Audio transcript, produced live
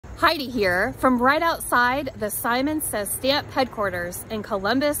Heidi here from right outside the Simon Says Stamp headquarters in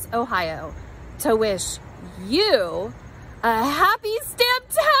Columbus, Ohio, to wish you a happy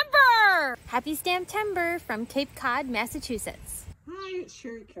Stamptember! Happy Stamptember from Cape Cod, Massachusetts. Hi, it's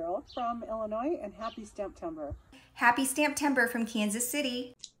Sherry Carroll from Illinois, and happy Stamptember. Happy Stamptember from Kansas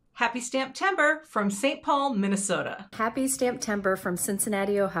City. Happy Stamptember from St. Paul, Minnesota. Happy Stamptember from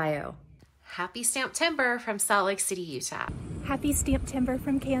Cincinnati, Ohio. Happy Stamptember from Salt Lake City, Utah. Happy Stamptember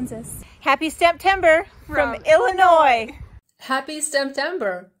from Kansas. Happy Stamptember from Illinois. Happy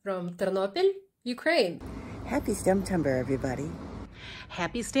Stamptember from Ternopil, Ukraine. Happy Stamptember, everybody.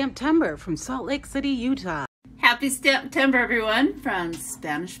 Happy Stamptember from Salt Lake City, Utah. Happy Stamptember, everyone, from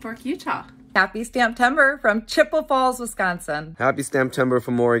Spanish Fork, Utah. Happy Stamptember from Chippewa Falls, Wisconsin. Happy Stamptember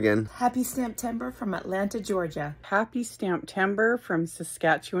from Oregon. Happy Stamptember from Atlanta, Georgia. Happy Stamptember from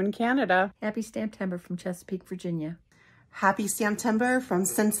Saskatchewan, Canada. Happy Stamptember from Chesapeake, Virginia. Happy Stamptember from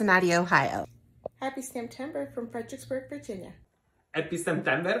Cincinnati, Ohio. Happy Stamptember from Fredericksburg, Virginia. Happy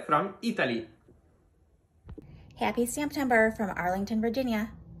Stamptember from Italy. Happy Stamptember from Arlington,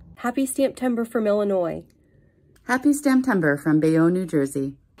 Virginia. Happy Stamptember from Illinois. Happy Stamptember from Bayonne, New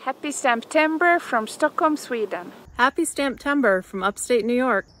Jersey. Happy Stamptember from Stockholm, Sweden. Happy Stamptember from upstate New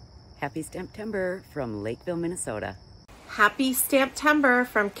York. Happy Stamptember from Lakeville, Minnesota. Happy Stamptember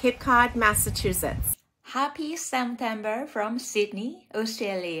from Cape Cod, Massachusetts. Happy Stamptember from Sydney,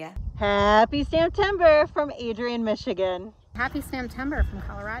 Australia. Happy Stamptember from Adrian, Michigan. Happy Stamptember from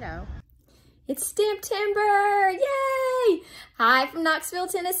Colorado. It's Stamptember! Yay! Hi from Knoxville,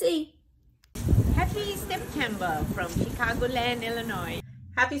 Tennessee. Happy Stamptember from Chicagoland, Illinois.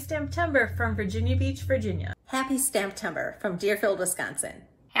 Happy Stamptember from Virginia Beach, Virginia. Happy Stamptember from Deerfield, Wisconsin.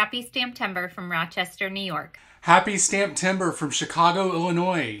 Happy Stamptember from Rochester, New York. Happy Stamptember from Chicago,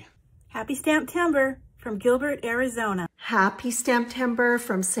 Illinois. Happy Stamptember from Gilbert, Arizona. Happy Stamptember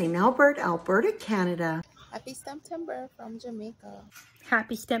from St. Albert, Alberta, Canada. Happy Stamptember from Jamaica.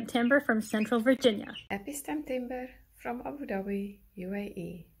 Happy Stamptember from Central Virginia. Happy Stamptember from Abu Dhabi,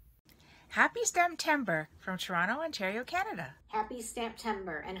 UAE. Happy Stamptember from Toronto, Ontario, Canada. Happy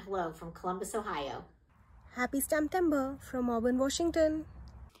Stamptember and hello from Columbus, Ohio. Happy Stamptember from Auburn, Washington.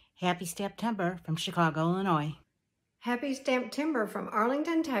 Happy Stamptember from Chicago, Illinois. Happy Stamptember from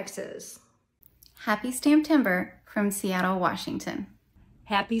Arlington, Texas. Happy Stamptember from Seattle, Washington.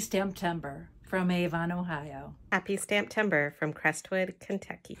 Happy Stamptember from Avon, Ohio. Happy Stamptember from Crestwood,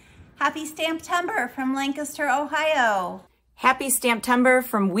 Kentucky. Happy Stamptember from Lancaster, Ohio. Happy Stamptember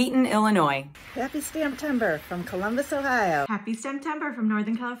from Wheaton, Illinois. Happy Stamptember from Columbus, Ohio. Happy Stamptember from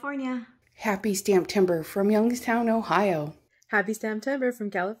Northern California. Happy Stamptember from Youngstown, Ohio. Happy Stamptember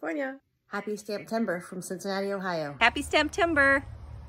from California. Happy Stamptember from Cincinnati, Ohio. Happy Stamptember